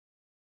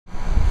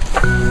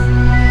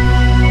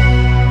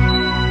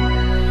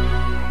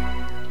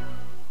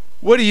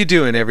What are you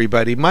doing,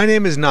 everybody? My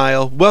name is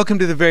Niall. Welcome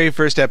to the very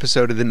first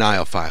episode of the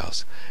Niall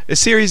Files, a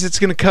series that's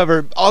going to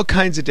cover all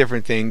kinds of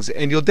different things,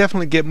 and you'll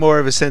definitely get more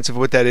of a sense of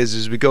what that is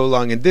as we go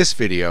along in this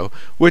video,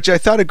 which I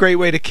thought a great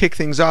way to kick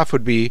things off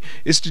would be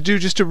is to do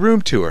just a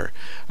room tour.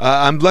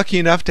 I'm lucky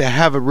enough to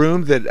have a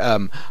room that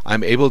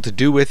I'm able to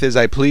do with as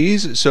I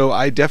please, so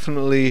I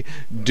definitely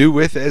do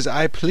with as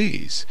I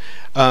please.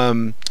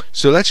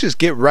 So let's just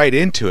get right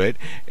into it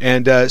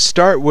and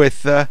start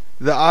with the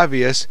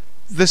obvious,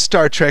 the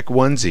Star Trek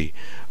onesie.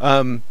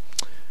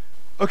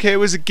 Okay, it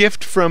was a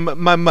gift from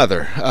my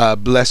mother,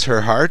 bless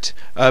her heart,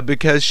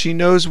 because she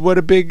knows what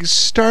a big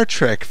Star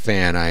Trek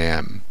fan I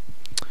am.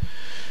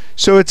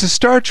 So it's a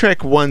Star Trek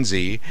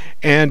onesie,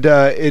 and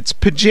it's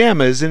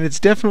pajamas, and it's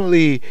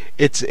definitely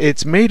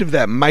it's made of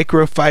that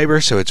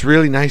microfiber, so it's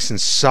really nice and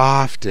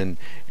soft and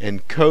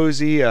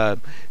cozy.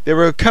 There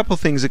were a couple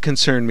things that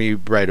concerned me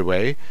right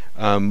away.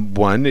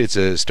 One, it's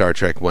a Star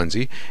Trek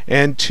onesie,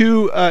 and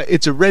two,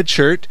 it's a red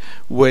shirt,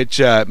 which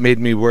made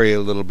me worry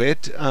a little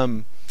bit.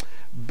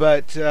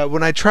 But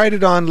when I tried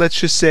it on, let's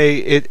just say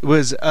it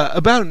was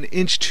about an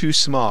inch too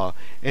small.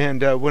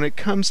 And when it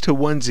comes to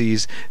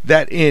onesies,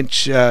 that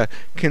inch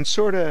can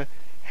sort of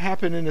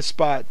happen in a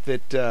spot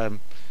that,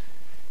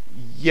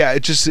 yeah,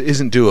 it just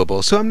isn't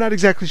doable. So I'm not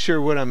exactly sure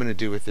what I'm going to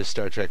do with this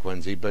Star Trek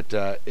onesie, but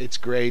it's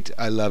great.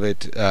 I love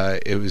it.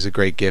 It was a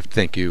great gift.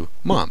 Thank you,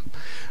 Mom.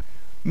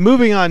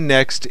 Moving on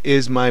next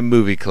is my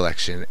movie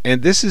collection,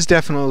 and this is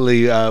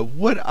definitely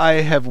what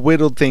I have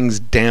whittled things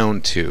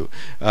down to.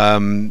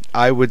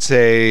 I would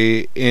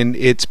say in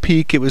its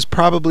peak it was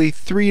probably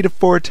 3 to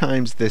 4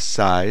 times this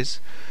size,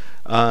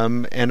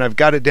 and I've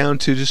got it down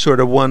to just sort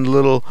of one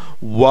little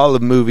wall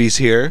of movies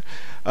here.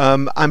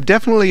 I'm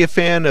definitely a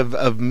fan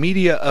of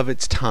media of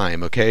its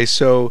time, okay?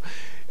 So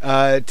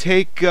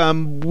take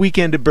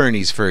Weekend at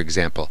Bernie's, for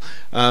example.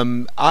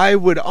 I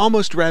would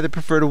almost rather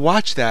prefer to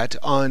watch that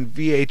on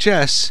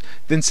VHS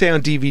than say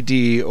on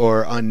DVD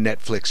or on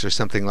Netflix or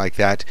something like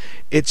that.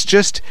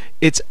 It's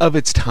of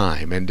its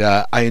time, and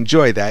I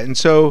enjoy that. And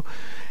so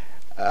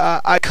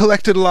I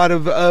collected a lot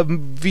of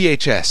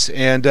VHS,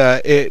 and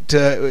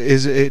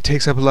it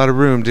takes up a lot of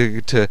room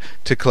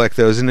to collect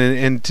those. And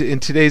in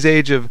today's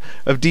age of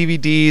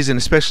DVDs and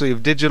especially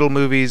of digital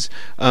movies,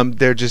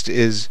 there just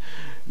is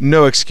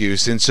no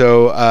excuse, and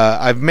so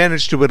I've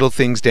managed to whittle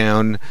things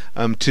down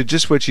to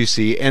just what you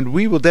see, and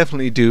we will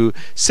definitely do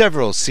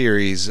several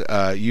series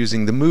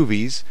using the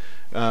movies,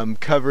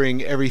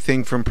 covering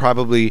everything from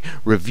probably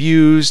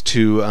reviews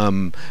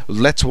to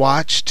Let's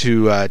Watch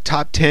to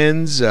top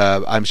 10s.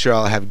 I'm sure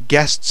I'll have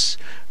guests,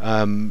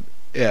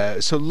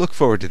 so look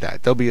forward to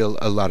that. There'll be a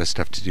lot of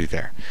stuff to do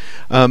there.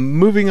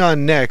 Moving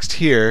on next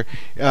here,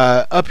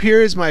 up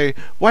here is my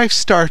wife's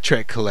Star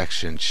Trek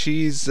collection.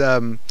 She's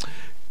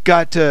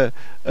got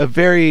a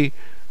very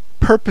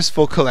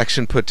purposeful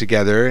collection put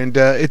together, and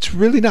it's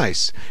really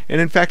nice.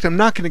 And in fact, I'm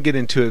not going to get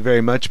into it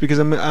very much because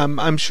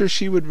I'm sure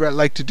she would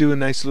like to do a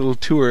nice little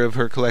tour of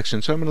her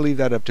collection, so I'm going to leave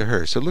that up to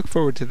her. So look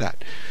forward to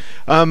that.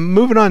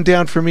 Moving on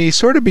down for me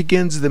sort of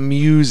begins the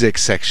music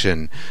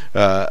section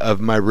of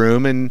my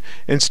room, and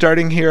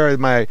starting here are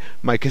my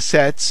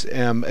cassettes.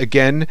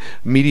 Again,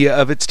 media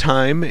of its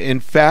time. In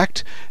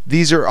fact,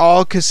 these are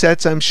all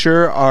cassettes I'm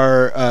sure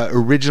are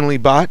originally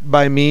bought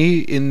by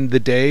me in the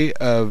day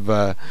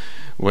of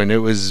when it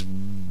was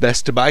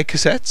best to buy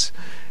cassettes.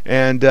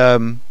 And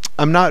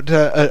I'm not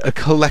a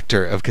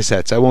collector of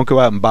cassettes. I won't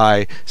go out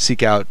and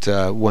seek out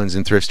ones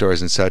in thrift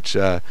stores and such.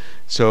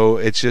 So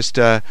it's just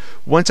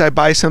once I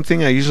buy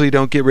something, I usually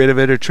don't get rid of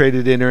it or trade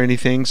it in or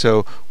anything.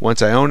 So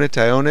once I own it,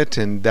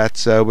 and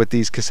that's what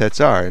these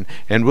cassettes are.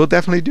 And we'll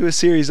definitely do a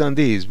series on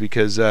these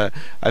because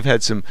I've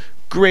had some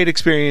great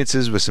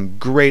experiences with some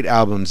great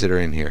albums that are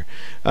in here.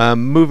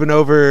 Moving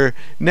over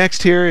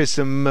next here is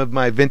some of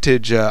my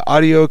vintage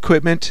audio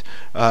equipment.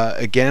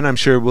 Again, I'm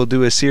sure we'll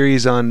do a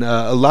series on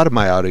a lot of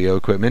my audio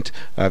equipment.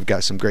 I've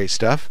got some great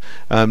stuff.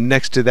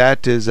 Next to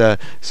that is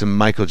some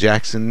Michael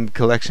Jackson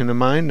collection of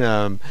mine.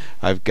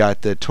 I've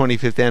got the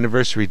 25th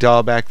anniversary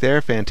doll back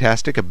there,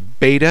 fantastic. A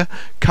beta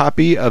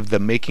copy of The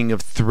Making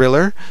of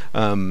Thriller,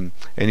 and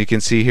you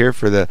can see here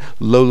for the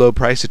low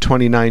price of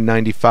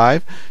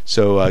 $29.95.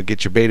 So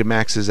get your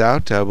Betamaxes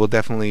out. We'll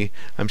definitely,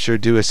 I'm sure,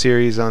 do a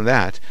series on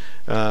that.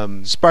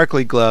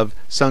 Sparkly glove,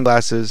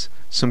 sunglasses,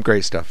 some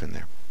great stuff in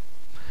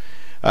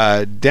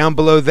there. Down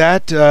below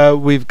that,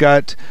 we've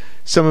got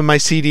some of my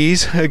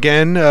CDs,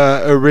 again,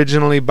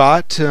 originally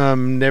bought,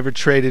 never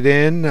traded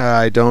in.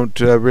 I don't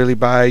really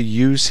buy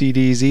used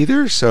CDs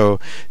either, so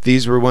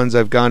these were ones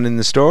I've gone in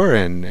the store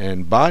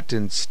and bought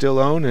and still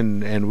own,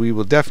 and we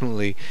will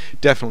definitely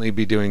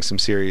be doing some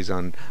series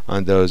on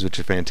those, which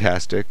are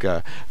fantastic.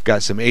 I've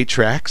got some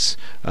 8-tracks.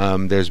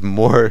 There's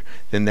more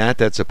than that.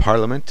 That's a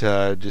Parliament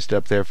just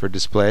up there for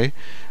display.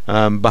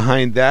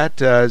 Behind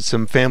that,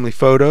 some family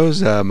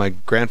photos. My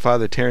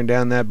grandfather tearing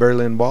down that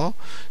Berlin Wall.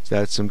 So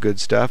that's some good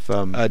stuff.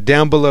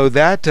 Down below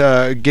that,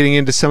 getting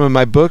into some of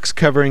my books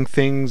covering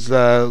things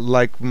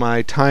like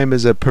my time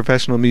as a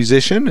professional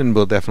musician, and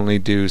we'll definitely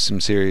do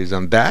some series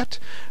on that.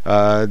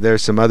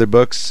 There's some other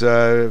books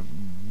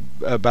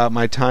about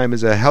my time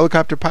as a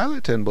helicopter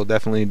pilot, and we'll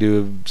definitely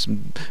do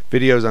some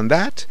videos on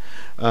that.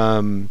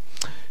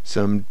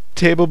 Some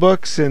table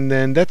books, and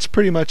then that's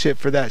pretty much it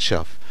for that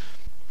shelf.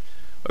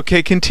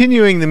 Okay,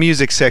 continuing the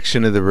music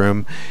section of the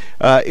room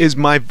is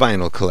my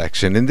vinyl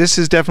collection, and this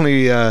is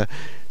definitely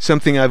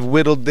something I've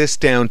whittled this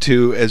down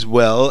to as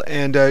well,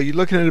 and you're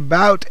looking at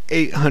about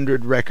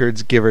 800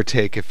 records, give or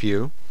take a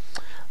few.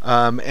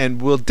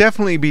 And we'll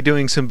definitely be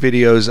doing some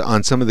videos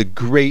on some of the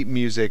great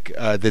music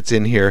that's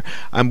in here.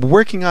 I'm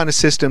working on a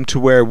system to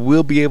where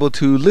we'll be able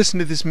to listen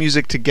to this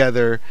music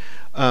together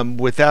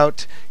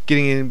without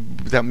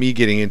me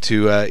getting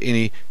into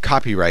any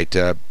copyright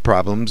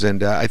problems,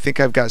 and I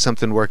think I've got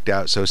something worked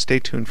out, so stay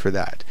tuned for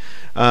that.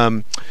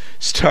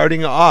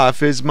 Starting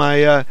off is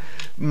my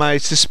my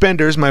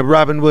suspenders, my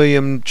Robin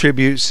Williams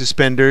tribute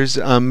suspenders,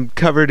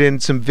 covered in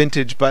some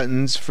vintage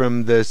buttons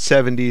from the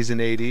 70s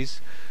and 80s.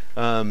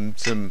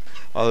 Some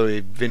all the way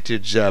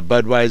vintage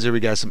Budweiser. We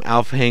got some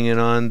Alf hanging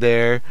on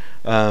there.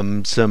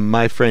 Some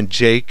My Friend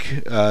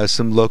Jake.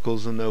 Some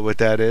locals will know what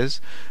that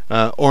is.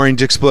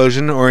 Orange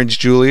Explosion, Orange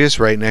Julius,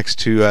 right next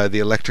to the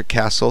Electric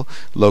Castle,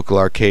 local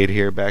arcade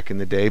here back in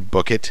the day.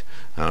 Book It.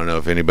 I don't know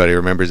if anybody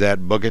remembers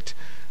that. Book It.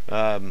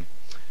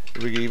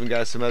 We even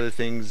got some other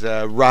things.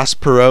 Ross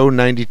Perot,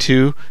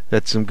 92.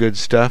 That's some good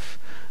stuff.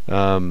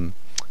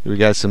 We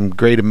got some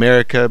Great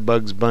America,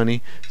 Bugs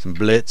Bunny, some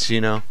Blitz,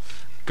 you know.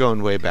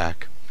 Going way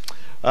back.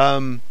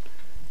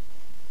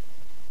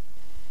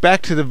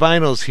 Back to the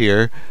vinyls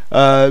here.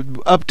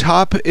 Up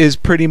top is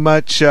pretty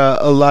much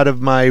a lot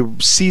of my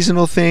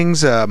seasonal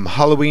things,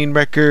 Halloween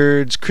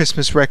records,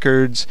 Christmas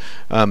records,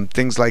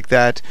 things like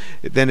that.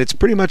 Then it's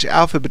pretty much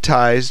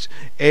alphabetized,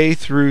 A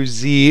through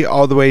Z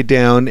all the way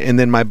down, and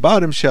then my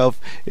bottom shelf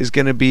is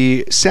going to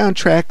be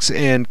soundtracks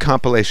and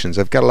compilations.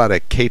 I've got a lot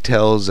of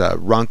K-Tel's,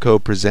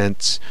 Ronco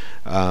Presents,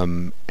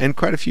 and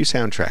quite a few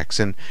soundtracks,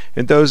 and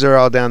those are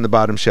all down the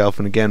bottom shelf,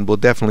 and again, we'll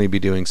definitely be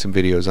doing some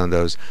videos on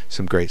those,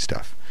 some great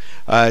stuff.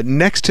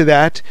 Next to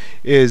that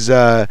is,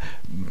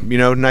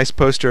 nice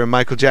poster of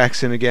Michael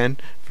Jackson again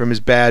from his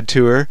Bad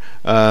tour,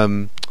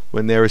 when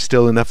there were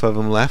still enough of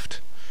them left.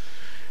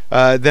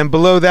 Then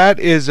below that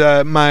is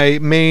my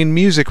main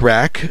music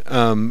rack,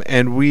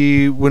 and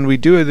when we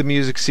do the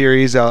music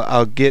series,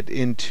 I'll get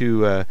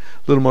into a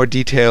little more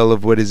detail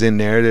of what is in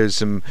there. There's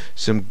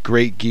some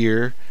great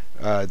gear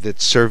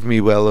that served me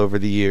well over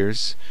the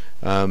years,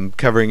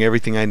 covering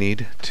everything I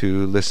need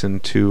to listen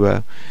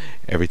to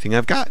everything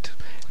I've got.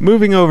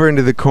 Moving over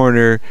into the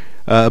corner,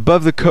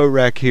 above the coat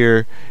rack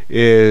here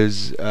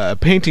is a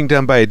painting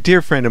done by a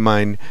dear friend of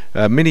mine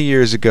many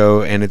years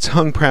ago, and it's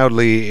hung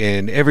proudly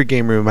in every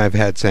game room I've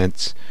had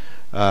since.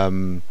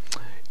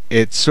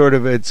 It's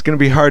going to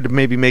be hard to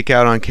maybe make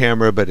out on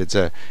camera, but it's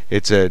a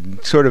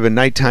sort of a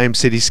nighttime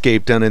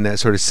cityscape done in that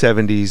sort of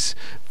 70s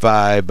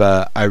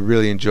vibe. I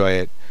really enjoy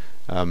it.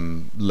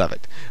 Love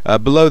it.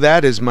 Below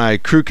that is my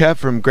crew cut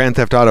from Grand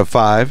Theft Auto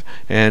 5,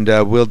 and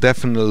we'll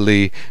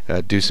definitely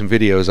do some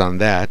videos on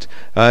that.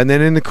 And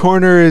then in the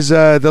corner is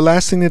the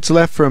last thing that's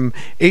left from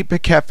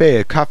 8-Bit Cafe,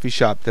 a coffee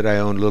shop that I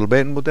own a little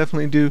bit, and we'll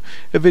definitely do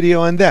a video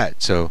on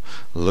that, so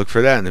look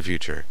for that in the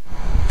future.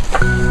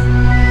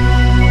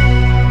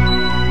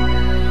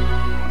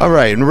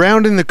 Alright, and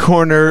round in the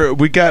corner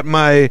we got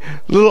my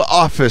little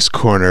office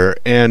corner,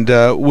 and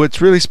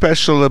what's really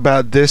special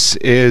about this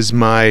is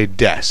my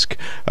desk,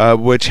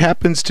 which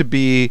happens to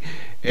be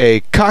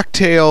a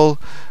cocktail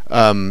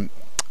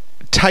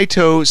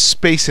Taito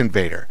Space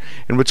Invader.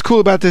 And what's cool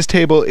about this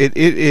table, it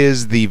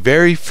is the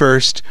very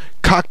first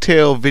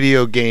cocktail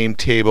video game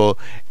table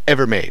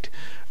ever made.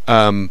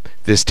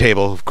 This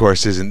table, of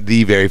course, isn't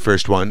the very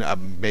first one.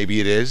 Maybe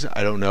it is,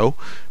 I don't know.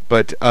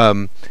 But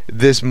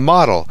this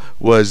model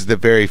was the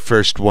very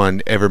first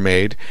one ever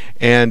made,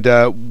 and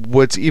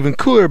what's even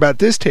cooler about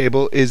this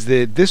table is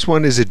that this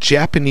one is a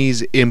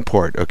Japanese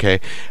import. Okay,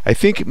 I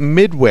think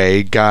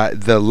Midway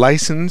got the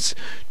license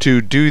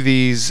to do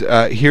these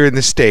here in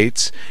the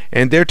States,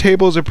 and their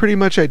tables are pretty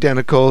much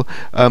identical.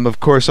 Of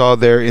course, all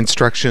their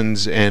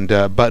instructions and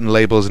button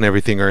labels and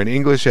everything are in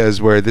English, as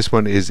where this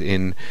one is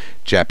in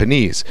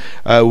Japanese.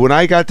 When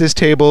I got this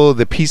table,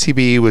 the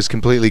PCB was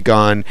completely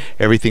gone.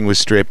 Everything was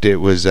stripped. It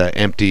was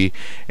empty,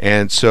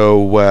 and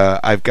so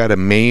I've got a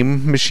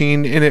MAME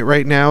machine in it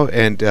right now,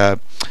 and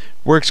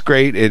works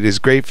great. It is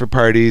great for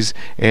parties,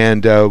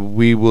 and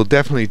we will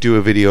definitely do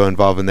a video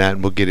involving that,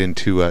 and we'll get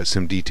into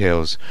some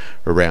details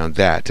around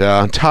that.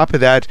 On top of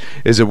that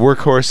is a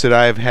workhorse that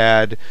I've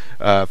had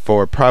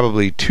for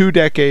probably 2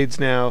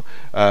 decades now,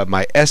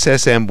 my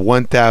SSM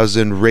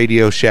 1000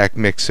 Radio Shack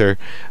mixer.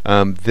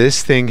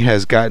 This thing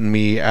has gotten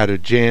me out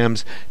of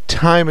jams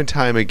time and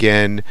time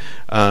again.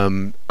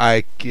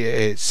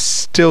 It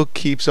still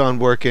keeps on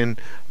working.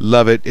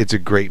 Love it. It's a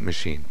great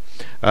machine.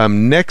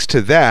 Next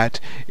to that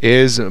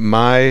is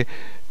my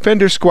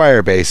Fender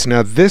Squier bass.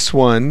 Now this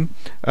one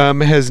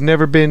has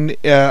never been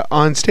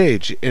on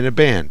stage in a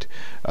band.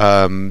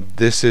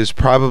 This is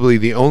probably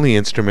the only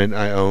instrument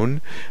I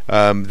own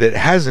that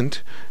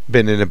hasn't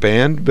been in a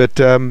band, but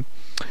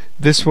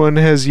this one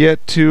has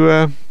yet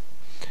to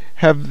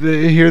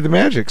hear the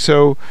magic.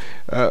 So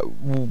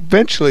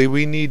eventually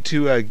we need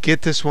to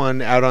get this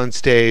one out on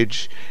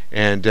stage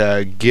and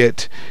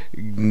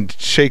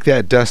shake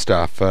that dust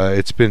off.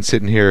 It's been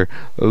sitting here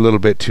a little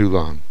bit too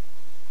long.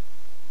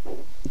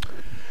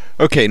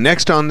 Okay,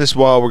 next on this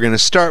wall, we're going to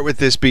start with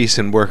this piece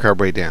and work our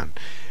way down.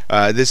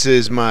 This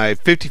is my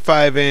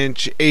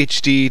 55-inch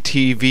HD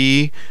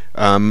TV,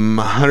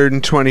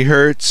 120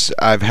 hertz.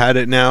 I've had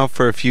it now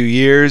for a few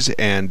years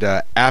and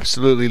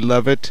absolutely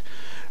love it.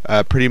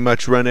 Pretty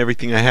much run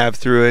everything I have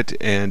through it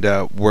and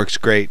works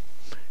great.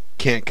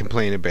 Can't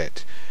complain a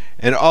bit.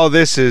 And all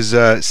this is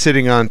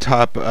sitting on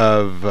top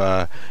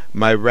of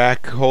my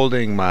rack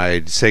holding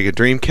my Sega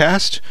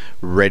Dreamcast,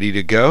 ready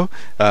to go.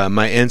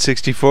 My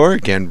N64,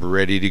 again,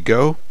 ready to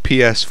go.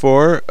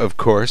 PS4, of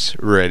course,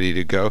 ready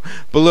to go.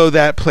 Below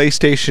that,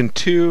 PlayStation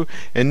 2,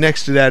 and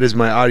next to that is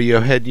my audio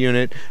head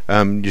unit,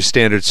 your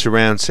standard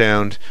surround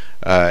sound,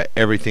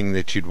 everything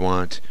that you'd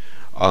want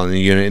on the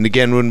unit. And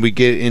again, when we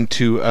get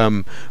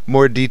into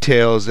more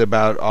details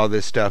about all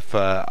this stuff,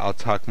 I'll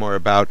talk more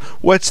about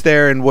what's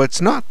there and what's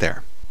not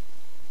there.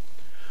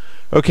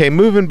 Okay,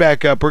 moving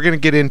back up, we're going to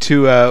get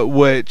into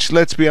which,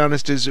 let's be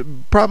honest, is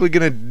probably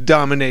going to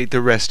dominate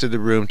the rest of the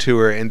room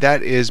tour, and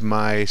that is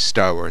my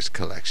Star Wars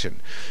collection.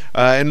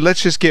 And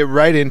let's just get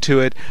right into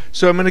it.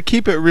 So I'm going to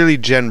keep it really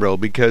general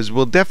because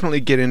we'll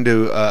definitely get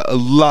into a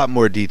lot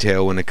more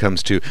detail when it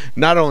comes to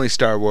not only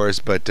Star Wars,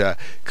 but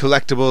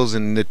collectibles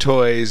and the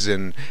toys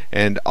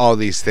and all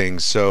these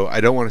things. So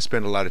I don't want to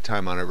spend a lot of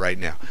time on it right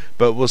now.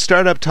 But we'll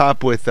start up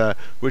top with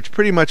which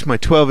pretty much my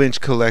 12-inch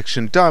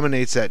collection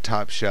dominates that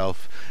top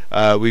shelf.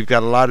 We've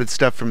got a lot of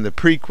stuff from the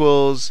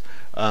prequels,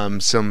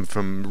 some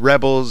from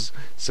Rebels,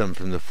 some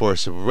from The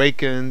Force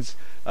Awakens,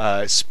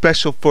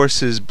 Special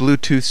Forces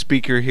Bluetooth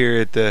speaker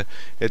here at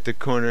the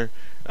corner.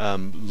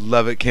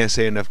 Love it, can't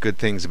say enough good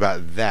things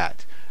about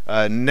that.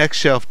 Next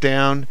shelf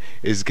down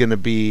is going to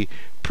be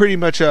pretty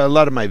much a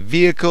lot of my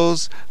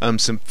vehicles,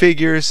 some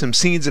figures, some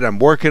scenes that I'm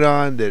working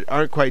on that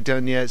aren't quite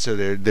done yet, so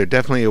they're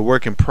definitely a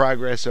work in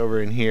progress over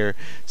in here.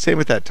 Same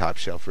with that top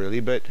shelf,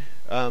 really, but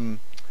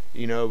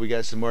you know, we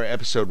got some more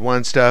episode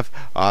 1 stuff,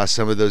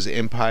 some of those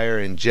Empire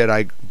and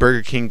Jedi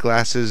Burger King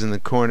glasses in the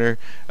corner,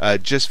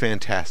 just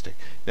fantastic.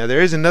 Now there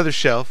is another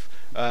shelf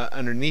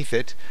underneath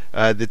it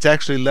that's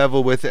actually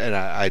level with it, and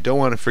I don't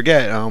want to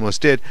forget, I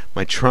almost did,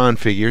 my Tron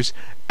figures.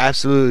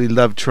 Absolutely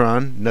love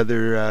Tron.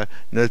 Another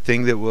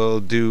thing that we'll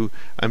do,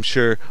 I'm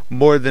sure,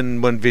 more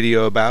than one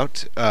video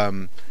about.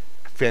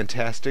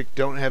 Fantastic.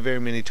 Don't have very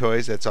many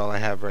toys, that's all I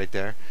have right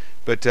there.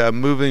 But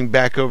moving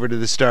back over to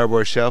the Star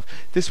Wars shelf,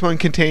 this one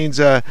contains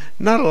not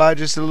a lot,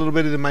 just a little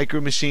bit of the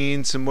Micro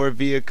Machines, some more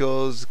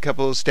vehicles, a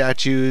couple of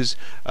statues,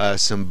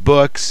 some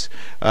books,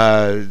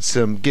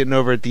 some getting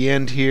over at the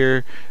end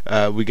here.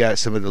 We got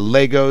some of the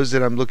Legos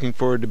that I'm looking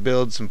forward to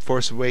build, some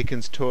Force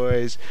Awakens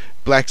toys,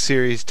 Black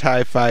Series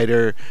TIE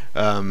Fighter,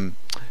 Jedi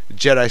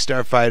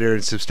Starfighter,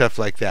 and some stuff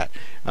like that.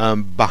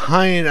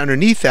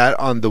 Underneath that,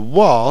 on the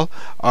wall,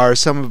 are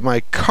some of my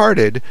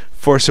carded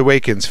Force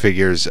Awakens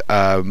figures.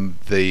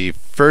 The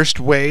first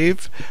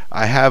wave,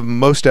 I have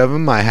most of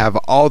them. I have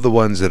all the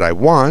ones that I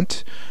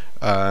want.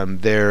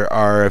 There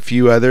are a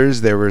few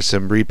others. There were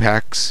some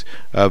repacks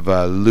of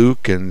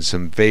Luke and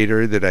some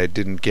Vader that I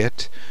didn't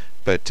get,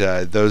 but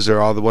those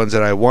are all the ones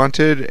that I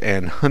wanted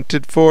and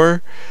hunted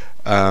for.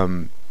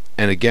 And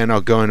again,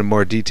 I'll go into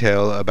more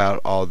detail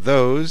about all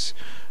those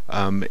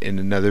in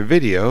another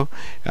video.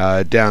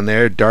 Down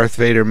there, Darth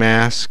Vader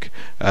mask,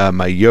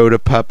 my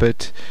Yoda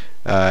puppet,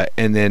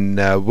 and then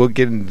we'll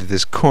get into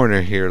this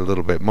corner here a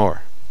little bit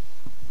more.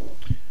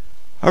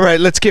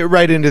 Alright, let's get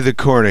right into the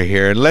corner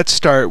here, and let's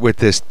start with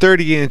this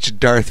 30-inch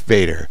Darth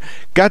Vader.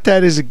 Got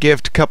that as a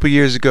gift a couple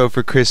years ago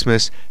for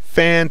Christmas.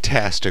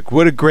 Fantastic.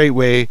 What a great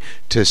way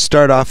to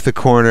start off the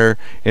corner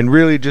and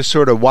really just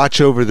sort of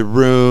watch over the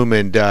room,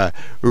 and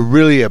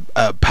really a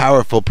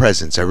powerful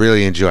presence. I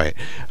really enjoy it.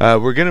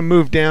 We're going to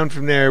move down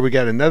from there. We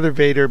got another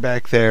Vader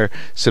back there,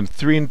 some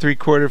 3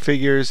 3/4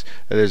 figures.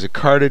 There's a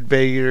carded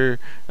Vader.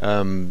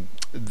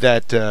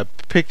 That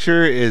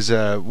picture is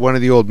one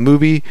of the old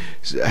movie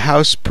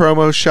house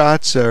promo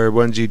shots, or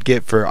ones you'd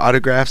get for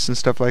autographs and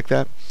stuff like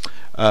that.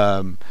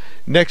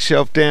 Next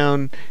shelf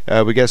down,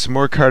 we got some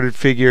more carded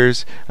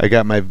figures. I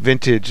got my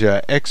vintage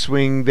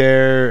X-Wing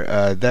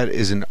there. That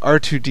is an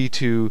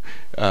R2-D2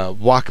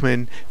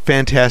 Walkman.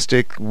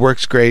 Fantastic,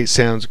 works great,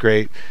 sounds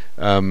great.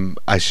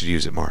 I should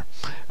use it more.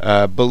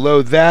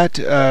 Below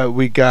that,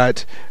 we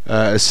got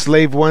a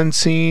Slave One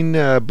scene,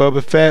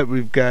 Boba Fett.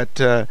 We've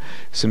got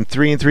some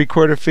 3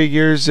 3/4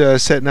 figures,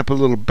 setting up a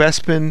little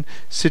Bespin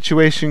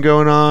situation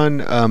going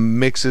on.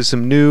 Mix of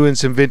some new and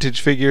some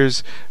vintage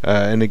figures,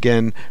 and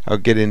again, I'll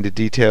get into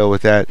detail with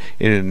with that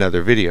in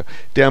another video.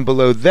 Down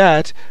below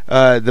that,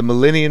 the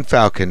Millennium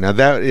Falcon. Now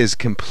that is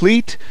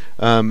complete,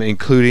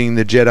 including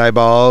the Jedi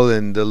ball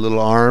and the little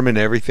arm and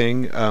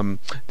everything.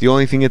 The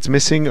only thing it's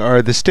missing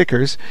are the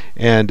stickers,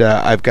 and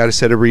I've got a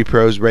set of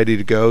repros ready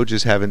to go.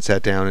 Just haven't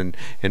sat down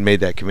and made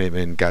that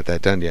commitment and got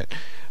that done yet.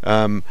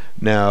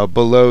 Now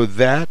below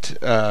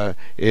that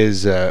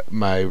is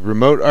my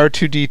remote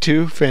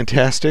R2-D2,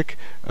 fantastic.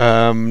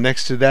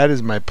 Next to that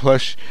is my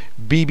plush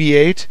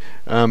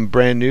BB-8,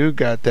 brand new,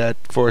 got that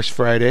Force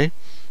Friday.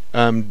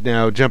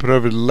 Now jumping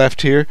over to the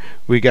left here,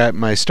 we got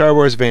my Star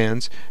Wars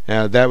Vans.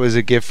 Now that was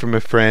a gift from a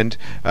friend.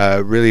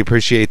 Really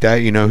appreciate that.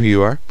 You know who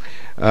you are.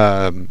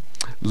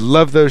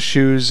 Love those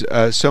shoes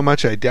so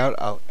much I doubt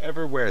I'll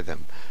ever wear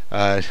them.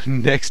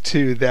 Next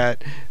to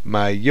that,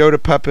 my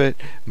Yoda puppet,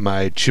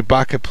 my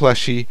Chewbacca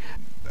plushie.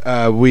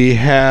 We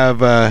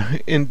have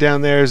in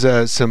down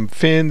there's some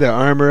Finn, the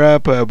armor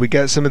up. We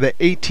got some of the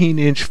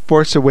 18-inch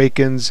Force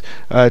Awakens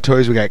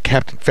toys. We got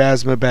Captain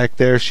Phasma back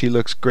there. She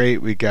looks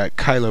great. We got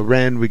Kylo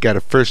Ren. We got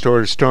a First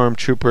Order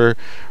Stormtrooper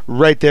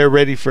right there,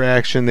 ready for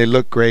action. They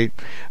look great.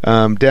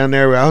 Down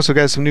there, we also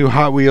got some new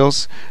Hot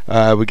Wheels.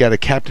 We got a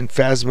Captain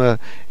Phasma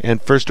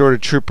and First Order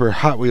Trooper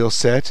Hot Wheels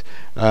set.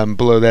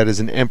 Below that is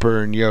an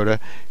Emperor and Yoda.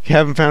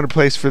 Haven't found a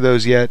place for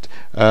those yet.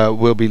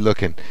 We'll be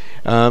looking.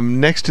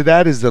 Next to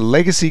that is the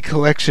Legacy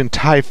Collection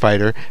TIE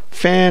Fighter.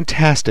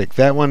 Fantastic.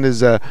 That one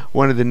is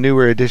one of the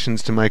newer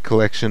additions to my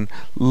collection.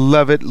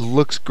 Love it.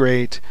 Looks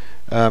great.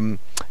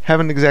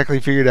 Haven't exactly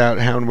figured out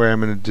how and where I'm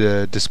going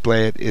to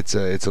display it. It's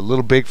a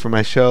little big for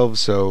my shelves,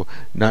 so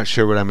not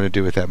sure what I'm going to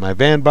do with that. My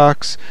van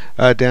box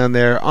down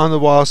there. On the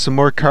wall, some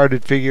more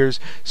carded figures,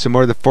 some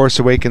more of the Force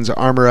Awakens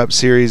Armor Up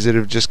series that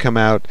have just come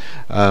out,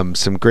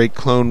 some great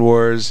Clone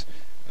Wars,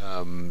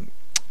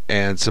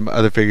 and some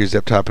other figures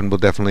up top, and we'll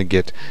definitely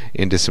get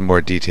into some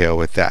more detail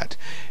with that.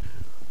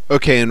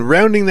 Okay, and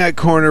rounding that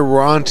corner,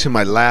 we're on to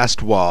my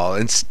last wall,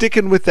 and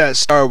sticking with that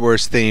Star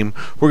Wars theme,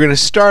 we're going to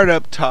start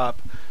up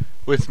top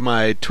with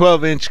my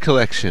 12-inch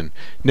collection.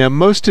 Now,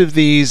 most of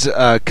these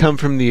come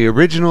from the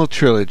original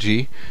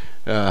trilogy,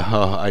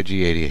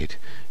 IG-88,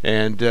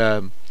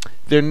 and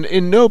they're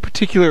in no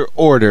particular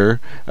order.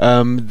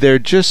 They're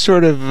just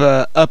sort of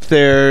up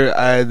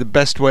there the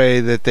best way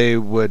that they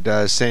would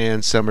say,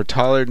 and some are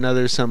taller than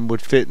others, some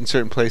would fit in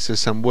certain places,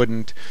 some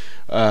wouldn't.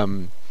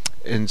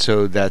 And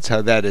so that's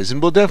how that is.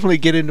 And we'll definitely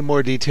get into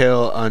more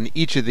detail on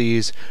each of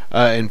these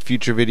in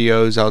future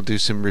videos. I'll do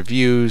some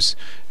reviews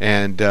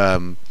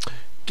and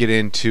get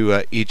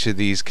into each of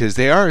these, because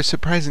they are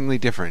surprisingly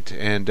different,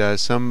 and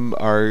some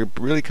are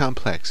really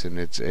complex, and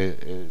it's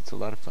a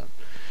lot of fun.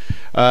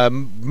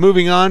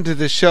 Moving on to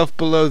the shelf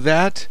below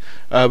that,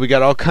 we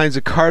got all kinds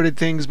of carded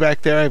things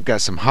back there. I've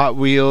got some Hot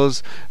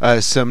Wheels,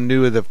 some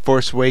new of the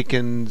Force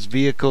Awakens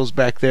vehicles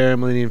back there,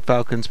 Millennium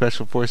Falcon,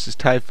 Special Forces,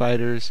 TIE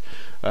Fighters,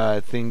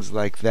 things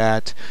like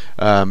that.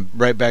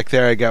 Right back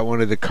there I got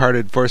one of the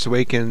carded Force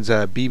Awakens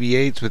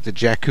BB-8s with the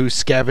Jakku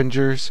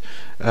Scavengers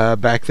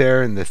back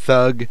there, and the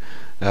Thug.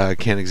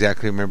 Can't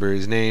exactly remember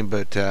his name,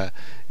 but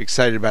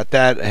excited about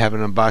that. I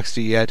haven't unboxed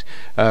it yet.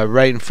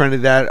 Right in front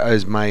of that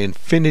is my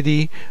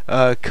Infinity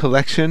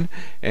collection,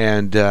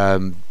 and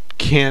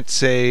can't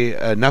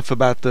say enough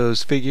about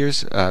those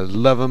figures.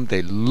 Love them.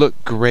 They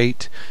look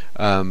great.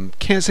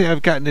 Can't say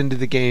I've gotten into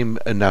the game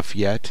enough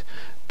yet,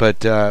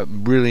 but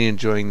really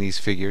enjoying these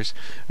figures.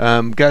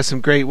 Got some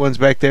great ones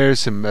back there.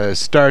 Some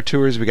Star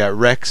Tours. We got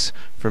Rex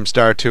from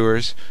Star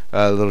Tours.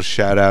 A little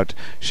shout out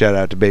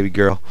to baby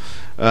girl.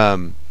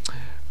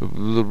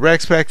 Little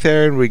Rex back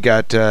there, and we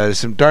got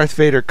some Darth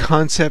Vader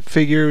concept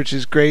figure, which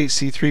is great.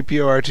 C-3PO,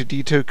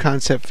 R2-D2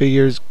 concept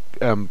figures,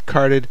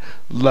 carded.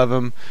 Love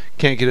them.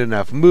 Can't get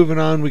enough. Moving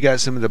on, we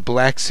got some of the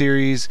Black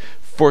Series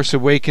Force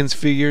Awakens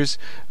figures.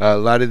 A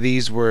lot of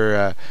these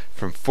were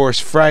from Force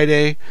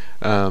Friday.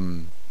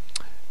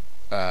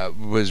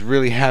 Was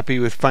really happy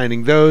with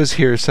finding those.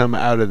 Here are some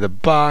out of the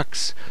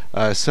box.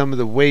 Some of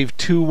the Wave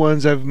 2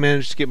 ones I've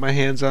managed to get my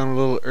hands on a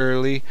little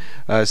early.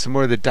 Some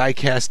more of the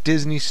die-cast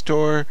Disney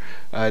Store.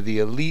 The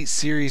Elite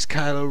Series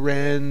Kylo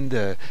Ren.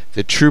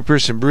 The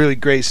Troopers, some really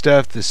great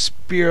stuff. The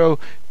Spiro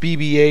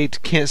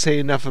BB-8, can't say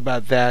enough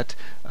about that.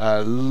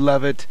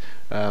 Love it.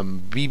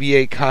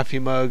 BB-8 coffee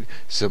mug,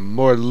 some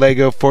more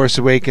Lego Force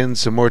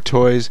Awakens, some more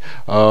toys.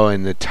 Oh,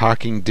 and the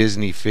talking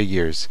Disney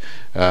figures.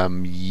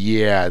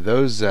 Yeah,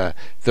 those are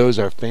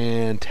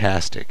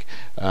fantastic.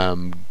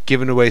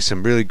 Giving away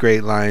some really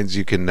great lines.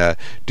 You can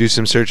do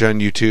some search on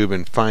YouTube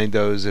and find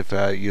those if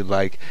you'd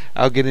like.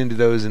 I'll get into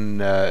those in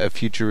a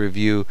future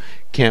review.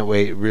 Can't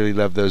wait. Really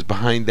love those.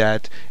 Behind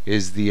that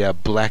is the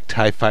Black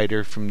TIE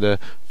Fighter from the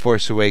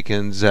Force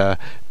Awakens.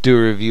 Do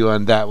a review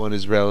on that one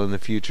as well in the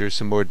future.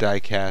 Some more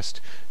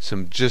die-cast.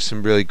 Just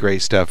some really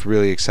great stuff.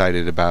 Really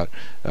excited about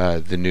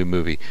the new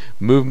movie.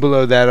 Moving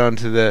below that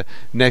onto the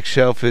next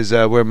shelf is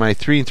where my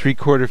 3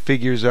 3/4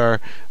 figures are.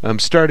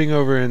 Starting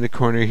over in the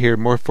corner here,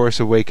 more Force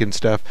Awakens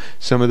stuff.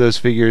 Some of those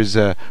figures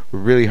were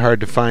really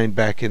hard to find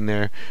back in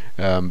there,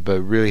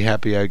 but really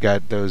happy I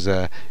got those,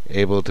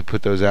 able to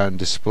put those out and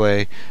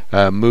display.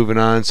 Moving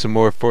on, some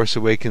more Force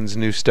Awakens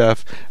new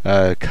stuff.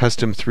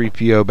 Custom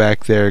 3PO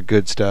back there,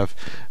 good stuff.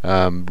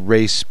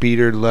 Race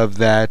Speeder, love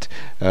that.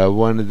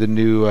 One of the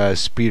new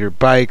speeder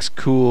bikes,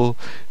 cool.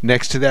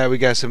 Next to that, we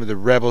got some of the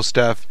Rebel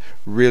stuff.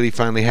 Really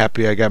finally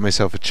happy I got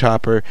myself a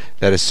chopper.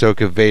 That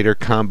Ahsoka Vader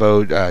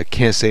combo,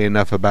 can't say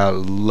enough about it,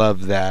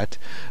 love that.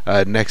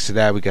 Next to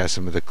that, we got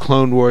some of the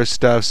Clone Wars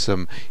stuff,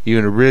 some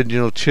even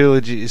original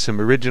trilogy,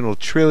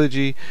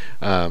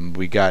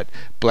 we got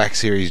Black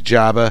Series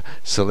Jabba,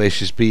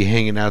 Salacious B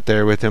hanging out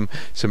there with him.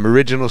 Some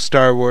original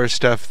Star Wars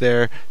stuff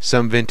there,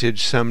 some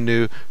vintage, some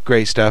new,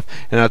 great stuff.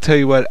 And I'll tell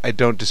you what, I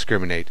don't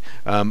discriminate.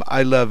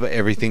 I love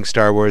everything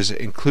Star Wars,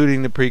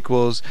 including the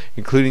prequels,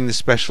 including the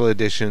special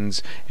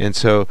editions. And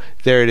so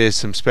there it is,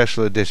 some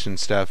special edition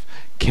stuff.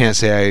 Can't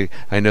say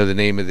I know the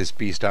name of this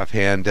beast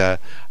offhand. I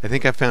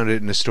think I found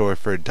it in a store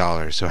for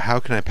 $1. So how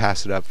can I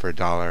pass it up for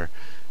 $1?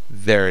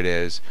 There it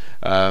is.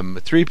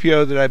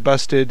 3PO that I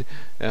busted.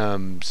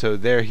 So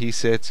there he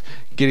sits.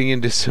 Getting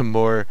into some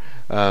more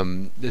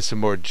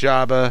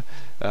Jabba.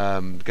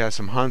 Got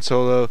some Han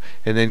Solo,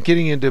 and then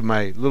getting into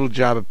my little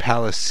Jabba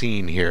Palace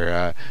scene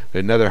here.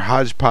 Another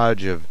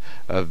hodgepodge of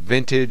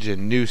vintage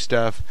and new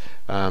stuff.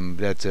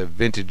 That's a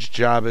vintage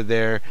Jabba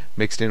there,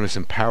 mixed in with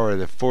some Power of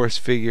the Force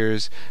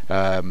figures.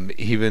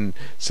 Even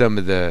some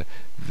of the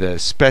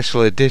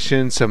special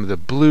editions, some of the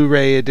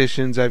Blu-ray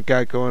editions I've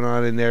got going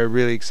on in there,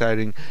 really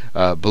exciting.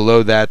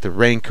 Below that, the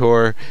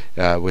Rancor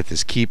with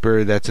his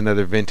keeper, that's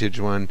another vintage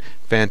one,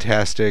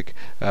 fantastic.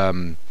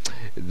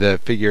 The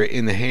figure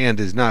in the hand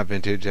is not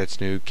vintage,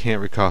 that's new,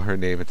 can't recall her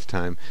name at the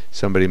time.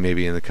 Somebody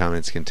maybe in the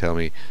comments can tell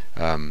me.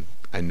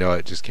 I know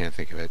it, just can't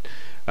think of it.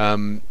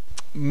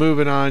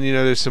 Moving on,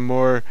 there's some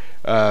more,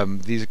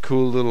 these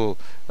cool little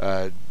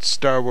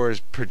Star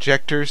Wars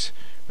projectors.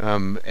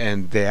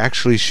 And they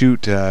actually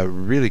shoot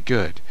really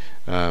good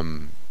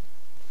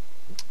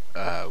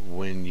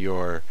when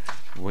you're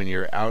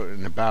out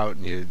and about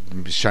and you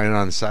shine it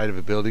on the side of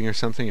a building or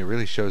something. It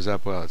really shows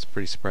up well. It's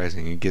pretty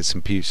surprising. You get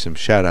some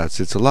shout outs.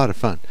 It's a lot of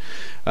fun.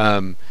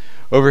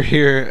 Over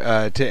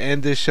here, to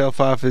end this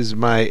shelf off, is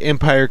my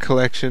Empire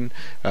collection.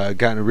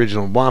 Got an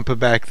original Wampa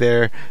back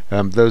there.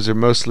 Those are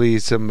mostly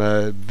some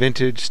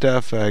vintage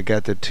stuff. I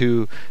got the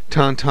two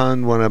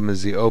Tauntaun. One of them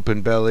is the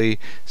open belly.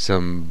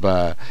 Some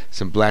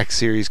Black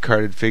Series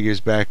carded figures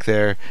back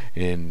there,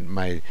 and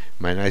my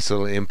nice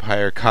little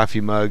Empire coffee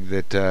mug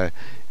that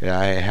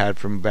I had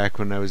from back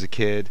when I was a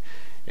kid.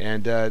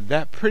 And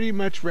that pretty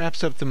much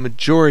wraps up the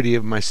majority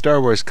of my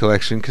Star Wars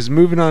collection, because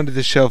moving on to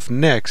the shelf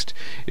next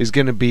is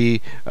going to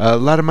be a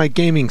lot of my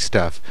gaming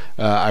stuff.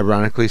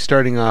 Ironically,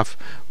 starting off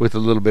with a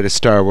little bit of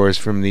Star Wars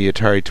from the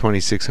Atari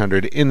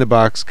 2600 in the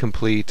box,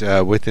 complete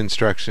with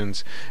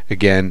instructions.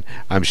 Again,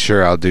 I'm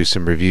sure I'll do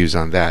some reviews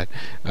on that.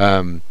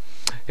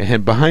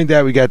 And behind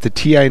that, we got the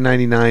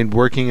TI-99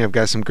 working. I've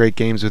got some great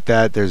games with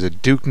that. There's a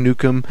Duke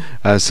Nukem,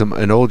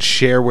 an old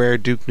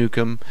shareware Duke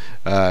Nukem,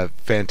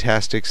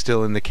 fantastic,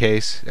 still in the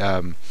case.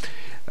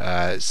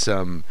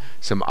 Some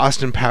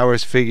Austin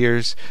Powers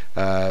figures.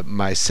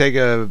 My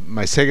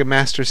Sega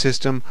Master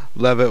System,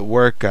 love it.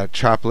 Work. Got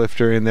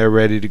Choplifter in there,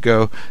 ready to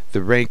go.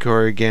 The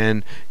Rancor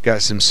again.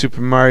 Got some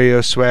Super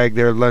Mario swag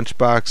there.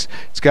 Lunchbox.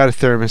 It's got a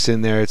thermos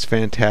in there. It's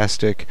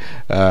fantastic.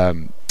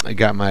 I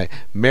got my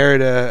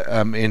Merida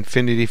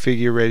Infinity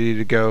figure ready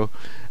to go.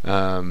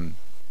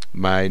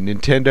 My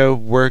Nintendo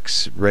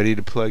works, ready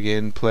to plug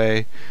in,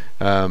 play.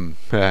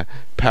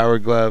 Power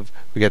Glove.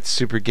 We got the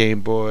Super Game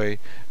Boy.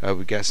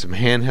 We got some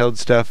handheld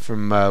stuff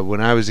from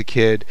when I was a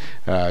kid.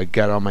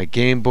 Got all my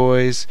Game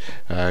Boys.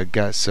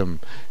 Got some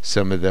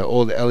of the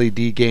old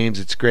LED games.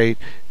 It's great.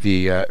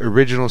 The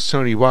original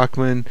Sony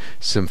Walkman.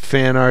 Some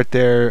fan art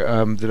there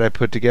that I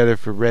put together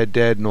for Red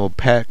Dead. An old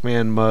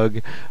Pac-Man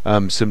mug.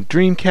 Some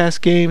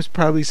Dreamcast games.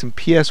 Probably some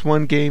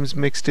PS1 games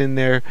mixed in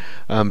there.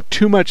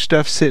 Too much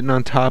stuff sitting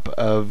on top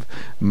of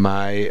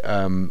my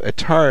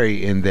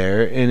Atari in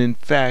there. And in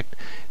fact,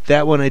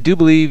 that one I do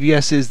believe,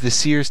 yes, is the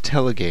Sears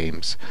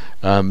Telegames.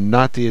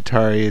 Not the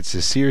Atari, it's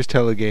the Sears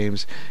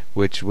Telegames,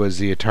 which was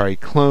the Atari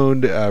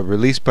cloned,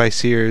 released by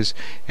Sears,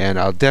 and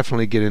I'll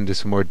definitely get into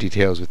some more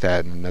details with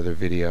that in another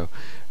video.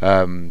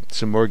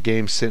 Some more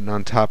games sitting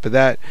on top of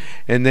that.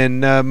 And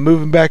then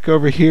moving back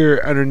over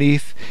here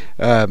underneath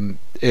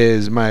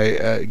is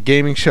my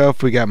gaming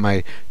shelf. We got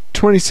my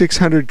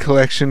 2600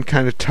 collection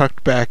kind of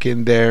tucked back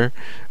in there.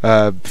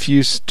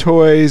 Few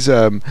toys,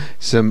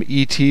 some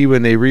E.T.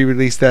 when they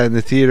re-released that in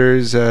the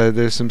theaters.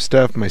 There's some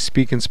stuff. My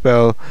Speak and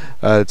Spell.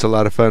 It's a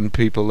lot of fun.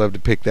 People love to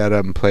pick that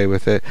up and play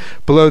with it.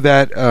 Below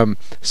that,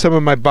 some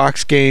of my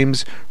box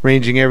games,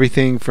 ranging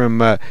everything from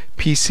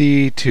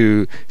PC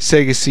to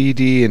Sega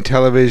CD and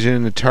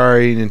television,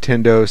 Atari,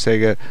 Nintendo,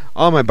 Sega.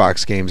 All my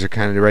box games are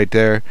kind of right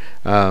there.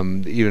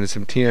 Even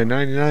some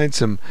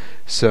TI-99,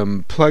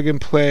 some plug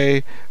and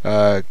play,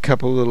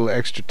 couple little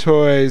extra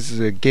toys,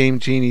 game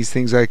genies,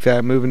 things like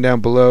that. Moving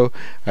down below,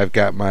 I've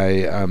got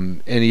my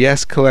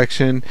NES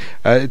collection.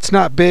 It's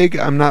not big.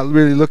 I'm not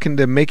really looking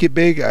to make it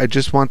big. I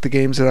just want the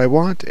games that I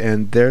want,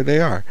 and there they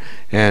are.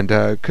 And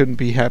couldn't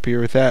be happier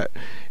with that.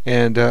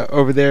 And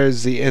over there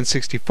is the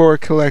N64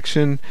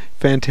 collection.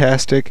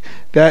 Fantastic.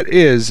 That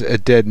is a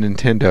dead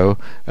Nintendo.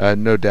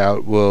 No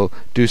doubt we'll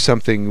do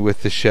something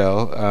with the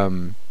shell.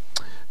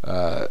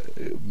 I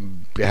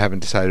haven't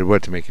decided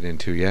what to make it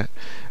into yet.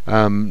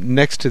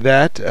 Next to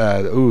that,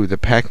 the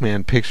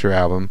Pac-Man picture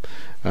album.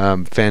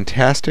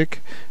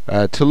 Fantastic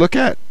to look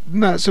at,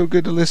 not so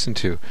good to listen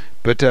to,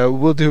 but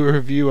we'll do a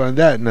review on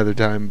that another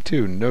time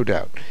too, no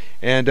doubt.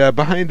 And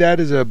behind that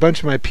is a bunch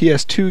of my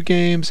PS2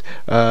 games.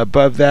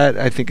 Above that,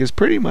 I think, is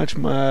pretty much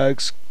my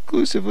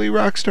exclusively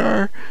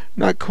Rockstar.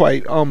 Not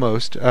quite,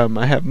 almost.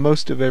 I have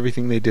most of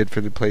everything they did for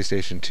the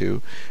PlayStation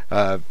 2.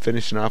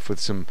 Finishing off with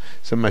some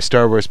of my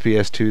Star Wars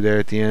PS2 there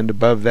at the end.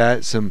 Above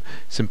that, some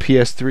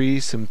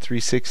PS3, some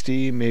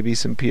 360, maybe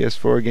some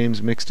PS4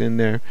 games mixed in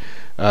there.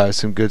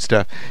 Some good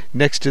stuff.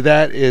 Next to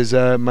that is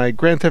my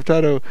Grand Theft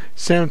Auto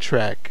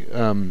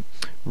soundtrack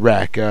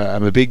rack.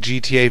 I'm a big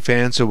GTA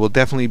fan, so we'll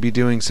definitely be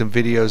doing some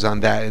videos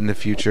on that in the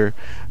future.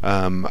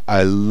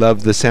 I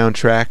love the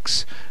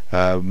soundtracks.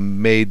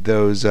 Made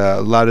those,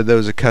 a lot of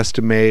those are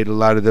custom made, a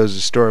lot of those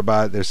are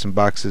store-bought. There's some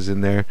boxes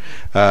in there.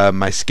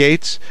 My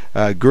skates,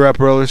 grew up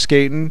roller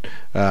skating.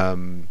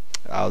 We'll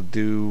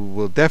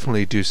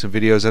definitely do some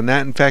videos on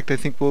that. In fact, I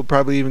think we'll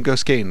probably even go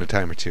skating a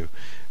time or two.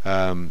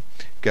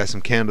 Got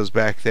some candles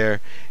back there,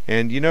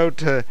 and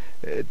to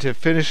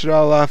finish it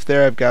all off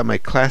there, I've got my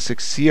classic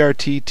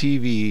CRT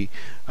TV.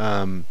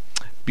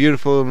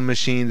 Beautiful little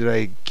machine that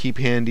I keep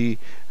handy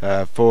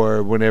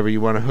for whenever you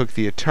want to hook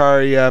the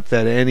Atari up,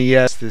 that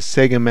NES, the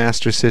Sega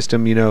Master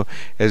System.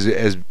 As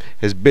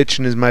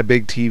bitchin' as my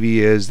big TV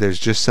is, there's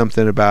just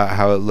something about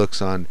how it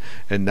looks on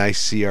a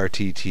nice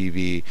CRT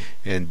TV,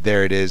 and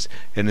there it is.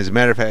 And as a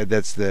matter of fact,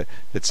 that's the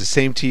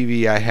same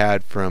TV I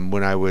had from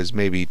when I was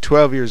maybe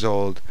 12 years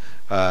old.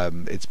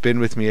 It's been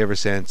with me ever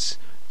since.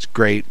 It's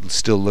great.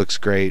 Still looks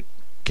great.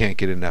 Can't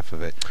get enough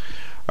of it.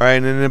 Alright,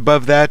 and then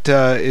above that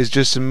is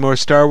just some more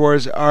Star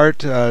Wars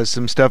art,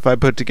 some stuff I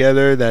put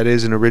together that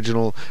is an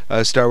original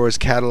Star Wars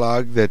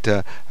catalog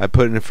that I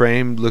put in a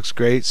frame. Looks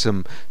great.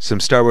 Some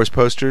Star Wars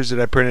posters that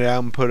I printed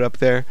out and put up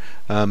there.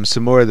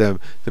 Some more of the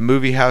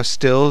movie house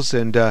stills,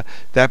 and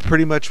that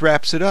pretty much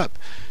wraps it up.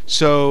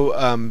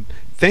 So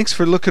thanks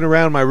for looking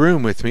around my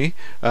room with me.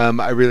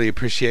 I really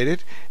appreciate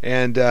it.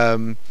 And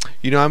I'm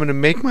going to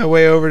make my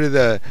way over to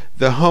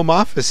the home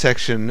office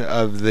section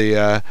of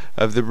the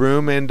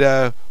room, and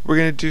we're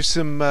going to do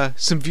some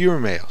viewer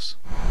mails.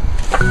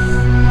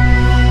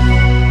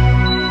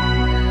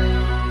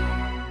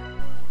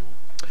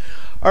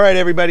 Alright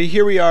everybody,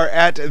 here we are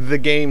at the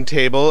game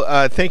table.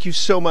 Thank you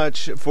so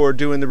much for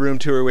doing the room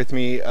tour with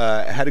me.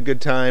 Had a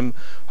good time.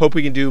 Hope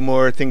we can do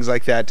more things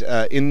like that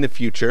in the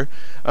future.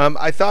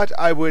 I thought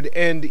I would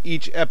end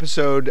each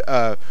episode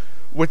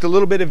with a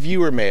little bit of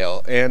viewer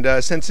mail, and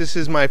since this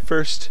is my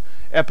first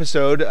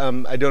episode,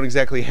 I don't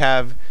exactly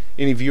have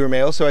any viewer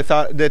mail, so I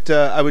thought that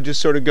I would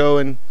just sort of go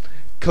and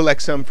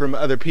collect some from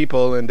other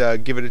people and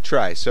give it a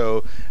try.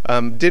 So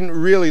didn't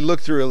really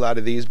look through a lot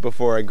of these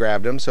before I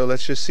grabbed them, so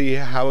let's just see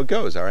how it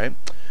goes. Alright,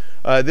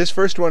 this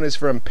first one is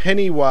from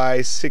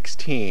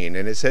Pennywise16,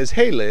 and it says,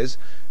 "Hey Liz,"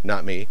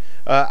 not me,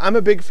 "I'm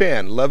a big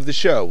fan, love the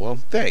show." Well,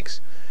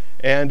 thanks.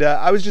 And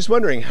I was just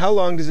wondering, how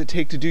long does it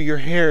take to do your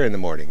hair in the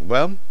morning?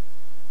 Well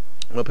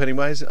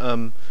Pennywise,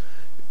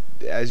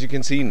 as you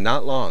can see,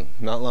 not long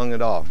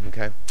at all.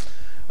 Okay.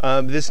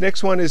 This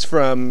next one is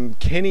from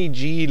Kenny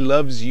G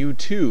Loves You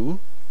Too.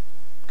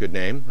 Good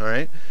name.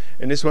 Alright,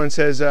 and this one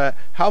says,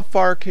 "How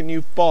far can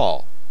you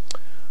fall?"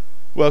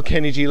 Well,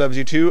 Kenny G Loves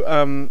You Too,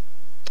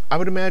 I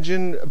would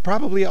imagine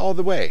probably all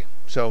the way.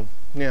 So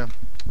yeah,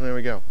 there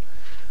we go.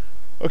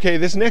 Okay,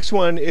 this next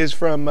one is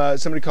from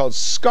somebody called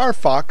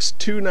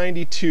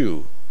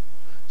Scarfox292.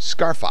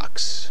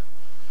 Scarfox.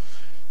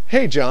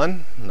 "Hey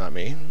John," not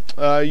me,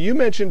 "you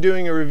mentioned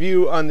doing a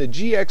review on the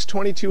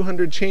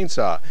GX2200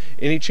 chainsaw.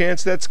 Any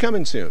chance that's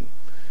coming soon?"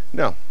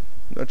 No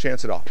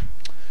chance at all.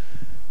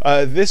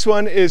 This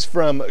one is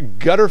from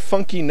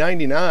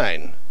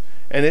Gutterfunky99,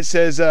 and it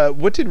says,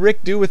 "What did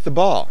Rick do with the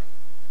ball?"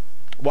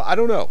 Well, I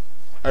don't know.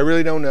 I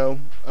really don't know.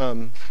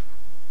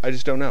 I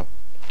just don't know.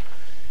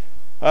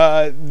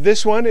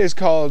 This one is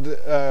called,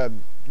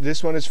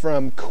 this one is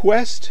from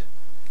Quest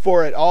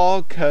for It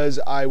All 'Cause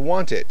I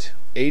Want It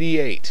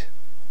 88.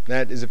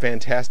 That is a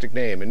fantastic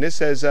name. And this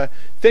says,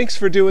 "Thanks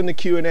for doing the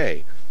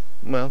Q&A."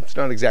 Well, it's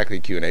not exactly a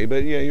Q&A,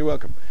 but yeah, you're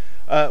welcome.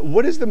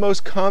 "What is the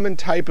most common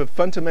type of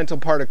fundamental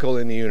particle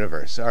in the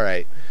universe?"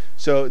 Alright,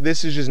 so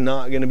this is just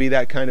not going to be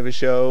that kind of a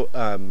show,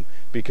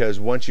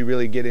 because once you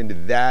really get into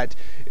that,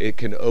 it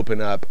can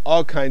open up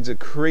all kinds of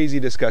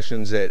crazy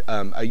discussions that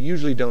I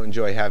usually don't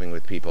enjoy having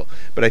with people.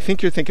 But I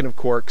think you're thinking of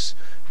quarks,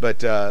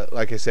 but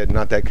like I said,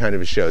 not that kind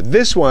of a show.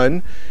 This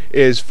one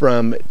is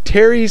from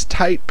Terry's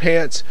Tight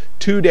Pants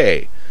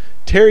Today.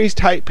 Terry's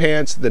Tight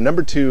Pants, the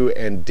number 2,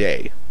 and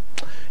day.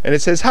 and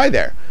it says, "Hi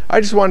there.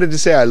 I just wanted to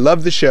say I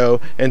love the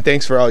show and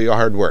thanks for all your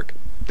hard work.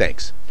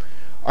 Thanks.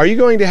 Are you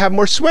going to have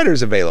more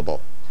sweaters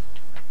available?"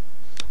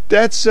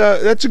 That's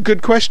a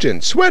good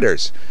question.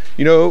 Sweaters.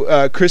 You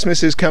know,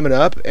 Christmas is coming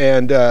up,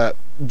 and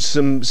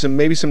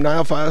maybe some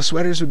Niall File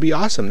sweaters would be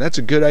awesome. That's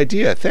a good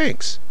idea.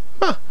 Thanks.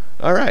 Huh.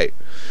 All right.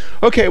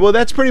 Okay, well,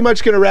 that's pretty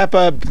much going to wrap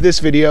up this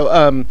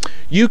video.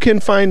 You can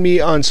find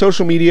me on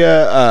social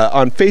media,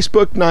 on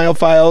Facebook, Niall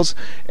Files,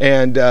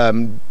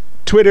 and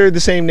Twitter, the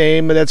same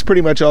name. That's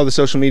pretty much all the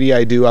social media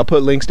I do. I'll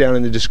put links down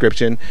in the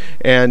description.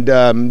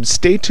 And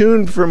stay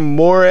tuned for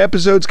more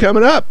episodes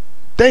coming up.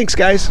 Thanks,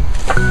 guys.